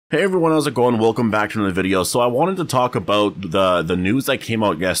Hey everyone, how's it going? Welcome back to another video. So I wanted to talk about the news that came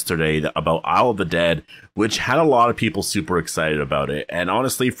out yesterday about Isle of the Dead, which had a lot of people super excited about it. And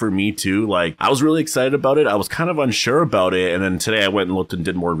honestly, for me too, like I was really excited about it. I was kind of unsure about it. And then today I went and looked and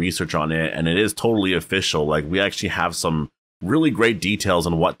did more research on it, and it is totally official. Like we actually have some really great details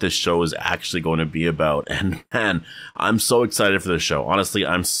on what this show is actually going to be about. And man, I'm so excited for this show. Honestly,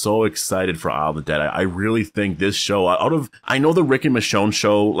 I'm so excited for Isle of the Dead. I really think this show, I know the Rick and Michonne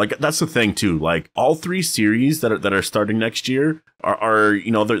show, like that's the thing too, like all three series that are starting next year are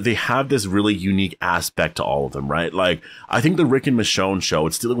you know, they have this really unique aspect to all of them, right? Like I think the Rick and Michonne show,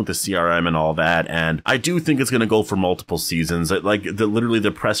 it's dealing with the CRM and all that, and I do think it's going to go for multiple seasons. Like literally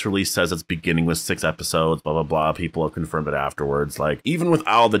the press release says it's beginning with 6 episodes, blah blah blah. People have confirmed it afterwards. Like even with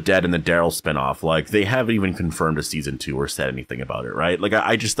Isle of the Dead and the Daryl spinoff, like they haven't even confirmed a season 2 or said anything about it, right? Like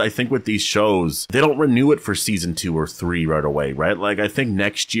I think with these shows, they don't renew it for season 2 or 3 right away, right? Like I think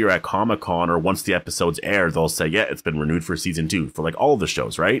next year at Comic-Con, or once the episodes air, they'll say, yeah, it's been renewed for season 2 for like all of the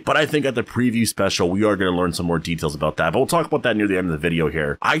shows, right? But I think at the preview special, we are going to learn some more details about that, but we'll talk about that near the end of the video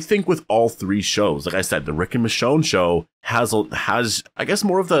here. I think with all three shows, like I said, the Rick and Michonne show has I guess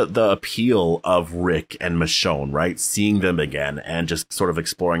more of the appeal of Rick and Michonne, right? Seeing them again and just sort of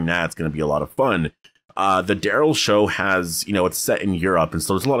exploring that, it's going to be a lot of fun. The Daryl show has, you know, it's set in Europe, and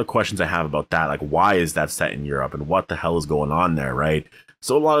so there's a lot of questions I have about that, like why is that set in Europe and what the hell is going on there, right?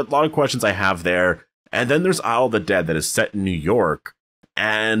 So a lot of questions I have there. And then there's Isle of the Dead that is set in New York,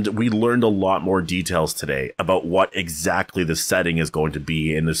 and we learned a lot more details today about what exactly the setting is going to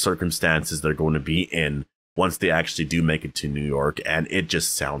be and the circumstances they're going to be in once they actually do make it to New York, and it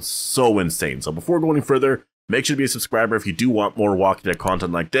just sounds so insane. So before going any further, make sure to be a subscriber if you do want more Walking Dead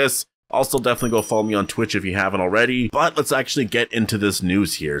content like this. Also, definitely go follow me on Twitch if you haven't already. But let's actually get into this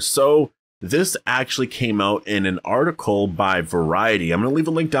news here. So this actually came out in an article by Variety. I'm going to leave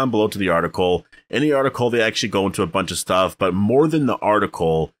a link down below to the article. In the article, they actually go into a bunch of stuff, but more than the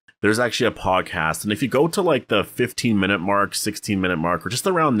article, there's actually a podcast. And if you go to like the 15-minute mark, 16-minute mark, or just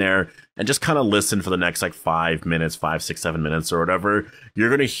around there, and just kind of listen for the next like 5 minutes, 5, 6, 7 minutes or whatever, you're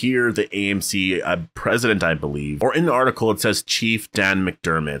going to hear the AMC president, I believe. Or in the article, it says Chief Dan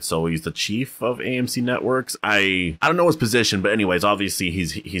McDermott. So he's the chief of AMC Networks. I don't know his position, but anyways, obviously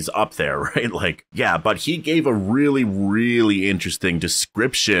he's up there, right? Like, yeah, but he gave a really, really interesting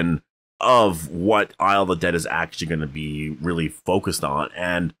description of what Isle of the Dead is actually going to be really focused on.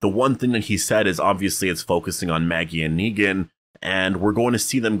 And the one thing that he said is obviously it's focusing on Maggie and Negan, and we're going to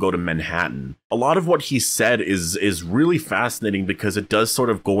see them go to Manhattan. A lot of what he said is really fascinating because it does sort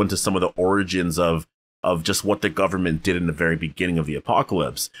of go into some of the origins of just what the government did in the very beginning of the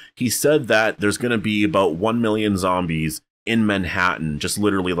apocalypse. He said that there's going to be about 1 million zombies in Manhattan, just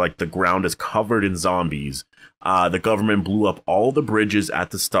literally like the ground is covered in zombies. The government blew up all the bridges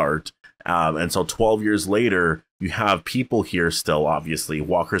at the start. And so 12 years later, you have people here still, obviously.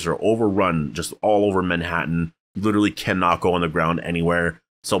 Walkers are overrun just all over Manhattan. You literally cannot go on the ground anywhere.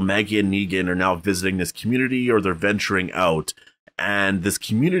 So Maggie and Negan are now visiting this community, or they're venturing out. And this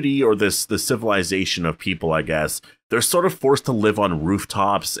community, or the civilization of people, I guess, they're sort of forced to live on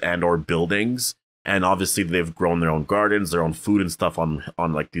rooftops and or buildings. And obviously they've grown their own gardens, their own food and stuff on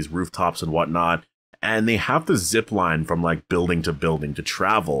like these rooftops and whatnot. And they have to zip line from like building to building to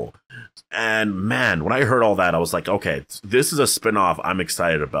travel. And man, when I heard all that, I was like, okay, this is a spinoff I'm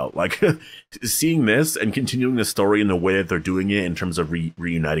excited about. Like seeing this and continuing the story in the way that they're doing it in terms of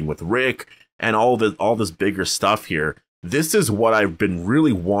reuniting with Rick and all this bigger stuff here. This is what I've been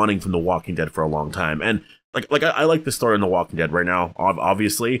really wanting from The Walking Dead for a long time. And I like the story in The Walking Dead right now.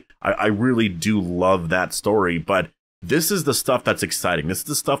 Obviously, I really do love that story, but this is the stuff that's exciting. This is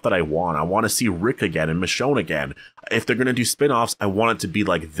the stuff that I want. I want to see Rick again and Michonne again. If they're going to do spin-offs, I want it to be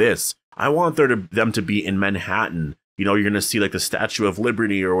like this. I want them to be in Manhattan. You know, you're going to see like the Statue of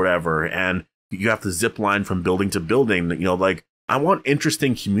Liberty or whatever, and you have to zip line from building to building. You know, like I want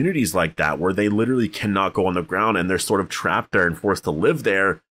interesting communities like that where they literally cannot go on the ground and they're sort of trapped there and forced to live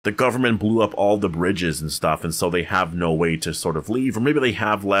there. The government blew up all the bridges and stuff, and so they have no way to sort of leave, or maybe they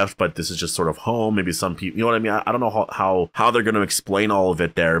have left, but this is just sort of home. Maybe some people, you know what I mean? I don't know how they're going to explain all of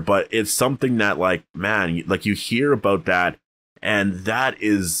it there, but it's something that, like, man, like you hear about that, and that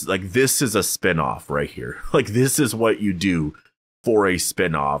is like, this is a spinoff right here. Like, this is what you do for a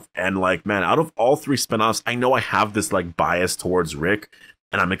spinoff. And like, man, out of all three spinoffs, I know I have this like bias towards Rick,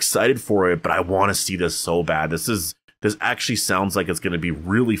 and I'm excited for it, but I want to see this so bad. This actually sounds like it's going to be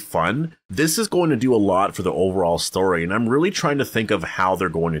really fun. This is going to do a lot for the overall story, and I'm really trying to think of how they're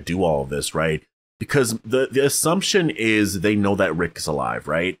going to do all of this, right? because the assumption is they know that Rick is alive,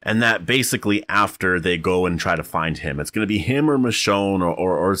 right? And that basically after they go and try to find him, it's going to be him or Michonne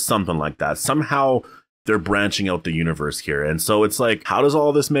or something like that. Somehow they're branching out the universe here. And so it's like, how does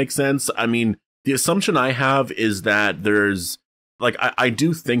all this make sense? I mean, the assumption I have is that there's, like, I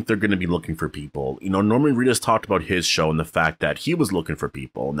do think they're going to be looking for people. You know, Norman Reedus talked about his show and the fact that he was looking for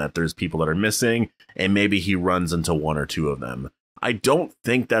people and that there's people that are missing and maybe he runs into one or two of them. I don't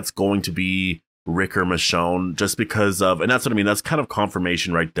think that's going to be Rick or Michonne just because of, and that's what I mean, that's kind of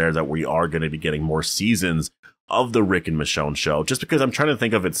confirmation right there that we are going to be getting more seasons of the Rick and Michonne show, just because I'm trying to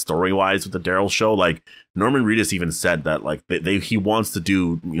think of it story-wise with the Daryl show. Like, Norman Reedus even said that, like, he wants to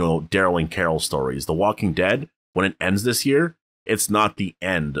do, you know, Daryl and Carol stories. The Walking Dead, when it ends this year, it's not the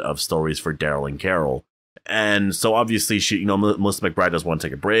end of stories for Daryl and Carol. And so obviously she, you know, Melissa McBride does want to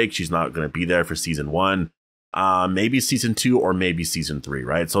take a break. She's not going to be there for season 1, maybe season 2, or maybe season 3,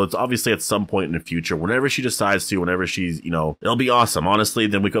 right? So it's obviously at some point in the future, whenever she decides to, whenever she's, you know, it'll be awesome. Honestly,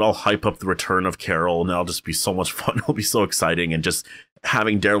 then we could all hype up the return of Carol and that'll just be so much fun. It'll be so exciting. And just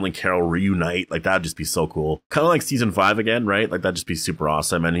having Daryl and Carol reunite, like, that'd just be so cool. Kind of like season 5 again, right? Like, that'd just be super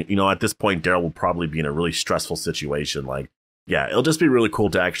awesome. And, you know, at this point, Daryl will probably be in a really stressful situation. Like, yeah, it'll just be really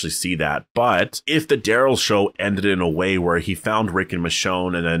cool to actually see that. But if the Daryl show ended in a way where he found Rick and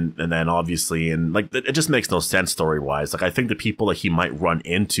Michonne and then obviously, and like, it just makes no sense story-wise. Like, I think the people that he might run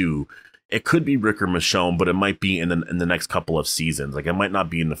into, it could be Rick or Michonne, but it might be in the next couple of seasons. Like, it might not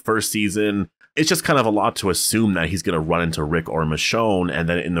be in the first season. It's just kind of a lot to assume that he's going to run into Rick or Michonne, and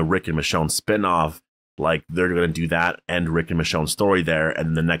then in the Rick and Michonne spinoff, like, they're going to do that and Rick and Michonne's story there,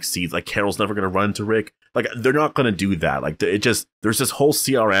 and the next season, like, Carol's never going to run into Rick. Like, they're not going to do that. Like, it just, there's this whole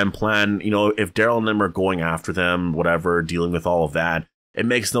CRM plan. You know, if Daryl and them are going after them, whatever, dealing with all of that, it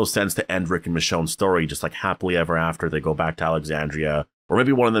makes no sense to end Rick and Michonne's story just like happily ever after. They go back to Alexandria, or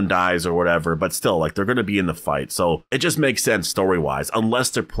maybe one of them dies or whatever, but still, like, they're going to be in the fight. So it just makes sense story-wise, unless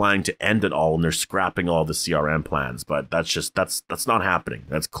they're planning to end it all and they're scrapping all the CRM plans. But that's not happening.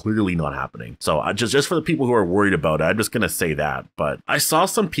 That's clearly not happening. So just for the people who are worried about it, I'm just going to say that. But I saw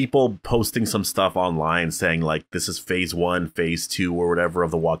some people posting some stuff online saying, like, this is phase 1, phase 2, or whatever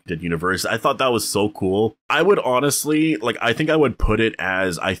of the Walking Dead universe. I thought that was so cool. I would honestly, like, I think I would put it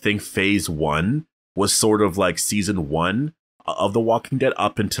as, I think phase 1 was sort of like season 1 of The Walking Dead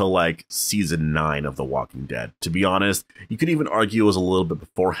up until like season 9 of The Walking Dead. To be honest, you could even argue it was a little bit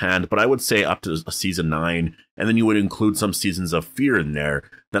beforehand, but I would say up to season 9, and then you would include some seasons of Fear in there.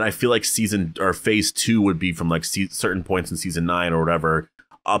 Then I feel like phase 2 would be from like certain points in season 9 or whatever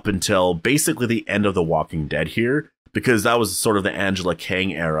up until basically the end of The Walking Dead here, because that was sort of the Angela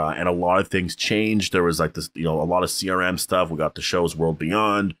Kang era, and a lot of things changed. There was like this, you know, a lot of CRM stuff. We got the shows World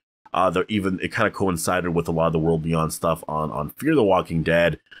Beyond. It kind of coincided with a lot of the World Beyond stuff on Fear the Walking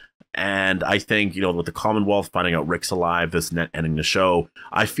Dead. And I think, you know, with the Commonwealth finding out Rick's alive, this ending the show,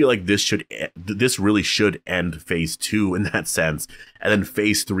 I feel like this really should end phase 2 in that sense. And then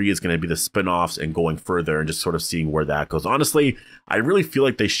phase 3 is going to be the spin-offs and going further and just sort of seeing where that goes. Honestly, I really feel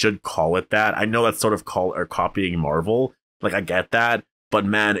like they should call it that. I know that's sort of copying Marvel. Like, I get that. But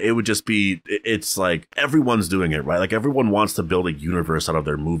man, it would just be, it's like everyone's doing it, right? Like, everyone wants to build a universe out of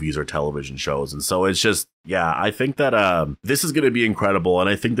their movies or television shows. And so it's just, yeah, I think that this is going to be incredible. And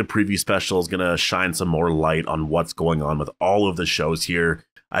I think the preview special is going to shine some more light on what's going on with all of the shows here.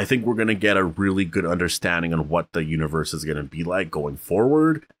 I think we're going to get a really good understanding on what the universe is going to be like going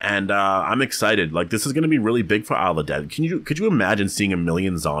forward. And I'm excited. Like, this is going to be really big for Isle of the Dead. Could you imagine seeing 1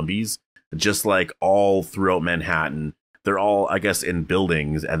 million zombies just like all throughout Manhattan? They're all, I guess, in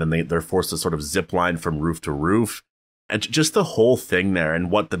buildings, and then they're forced to sort of zip line from roof to roof. And just the whole thing there and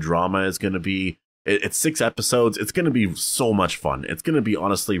what the drama is going to be. It's 6 episodes. It's going to be so much fun. It's going to be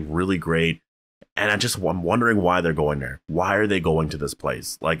honestly really great. And I'm wondering why they're going there. Why are they going to this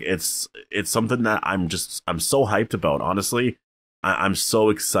place? Like, it's something that I'm so hyped about, honestly. I'm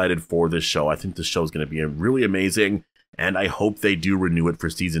so excited for this show. I think this show is going to be really amazing. And I hope they do renew it for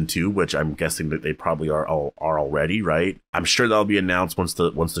season 2, which I'm guessing that they probably are already, right? I'm sure that'll be announced once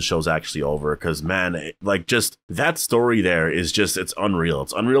the show's actually over. Because man, like, just that story there is just, it's unreal.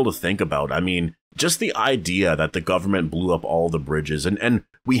 It's unreal to think about. I mean, just the idea that the government blew up all the bridges, and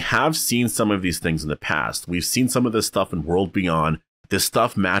we have seen some of these things in the past. We've seen some of this stuff in World Beyond. This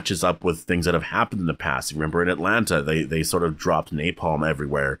stuff matches up with things that have happened in the past. Remember in Atlanta, they sort of dropped napalm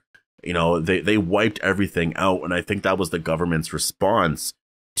everywhere. You know, they wiped everything out, and I think that was the government's response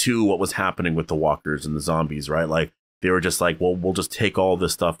to what was happening with the walkers and the zombies, right? Like, they were just like, well, we'll just take all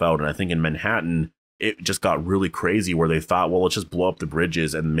this stuff out. And I think in Manhattan, it just got really crazy where they thought, well, let's just blow up the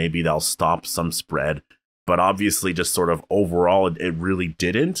bridges and maybe they'll stop some spread. But obviously, just sort of overall, it really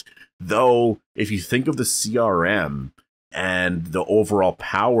didn't. Though, if you think of the CRM and the overall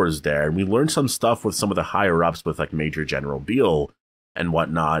powers there, and we learned some stuff with some of the higher ups with like Major General Beale and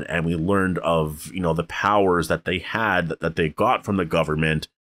whatnot, and we learned of, you know, the powers that they had that they got from the government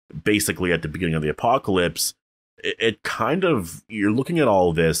basically at the beginning of the apocalypse. It kind of, you're looking at all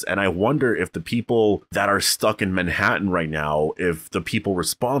of this, and I wonder if the people that are stuck in Manhattan right now, if the people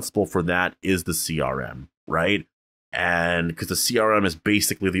responsible for that is the CRM, right? And because the CRM is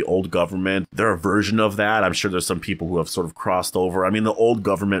basically the old government, they're a version of that. I'm sure there's some people who have sort of crossed over. I mean, the old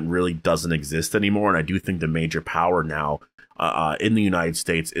government really doesn't exist anymore, and I do think the major power now in the United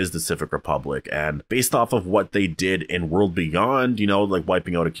States is the Civic Republic. And based off of what they did in World Beyond, you know, like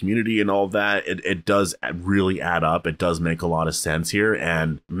wiping out a community and all that, it does really add up. It does make a lot of sense here.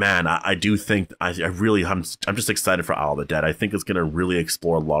 And man, I do think I'm just excited for Isle of the Dead. I think it's going to really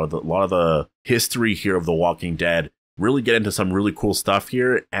explore a lot of the history here of The Walking Dead, really get into some really cool stuff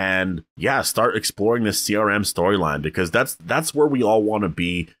here, and yeah, start exploring this CRM storyline, because that's where we all want to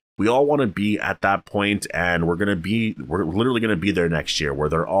be. We all want to be at that point, and we're literally going to be there next year, where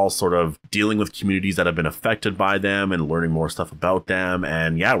they're all sort of dealing with communities that have been affected by them and learning more stuff about them.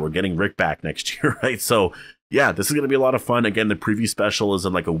 And yeah, we're getting Rick back next year, right? So yeah, this is going to be a lot of fun. Again, the preview special is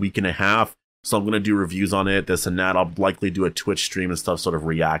in like a week and a half, so I'm going to do reviews on it, this and that. I'll likely do a Twitch stream and stuff, sort of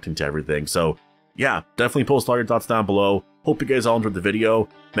reacting to everything. So yeah, definitely post all your thoughts down below. Hope you guys all enjoyed the video.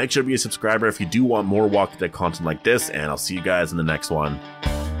 Make sure to be a subscriber if you do want more Walking Dead content like this, and I'll see you guys in the next one.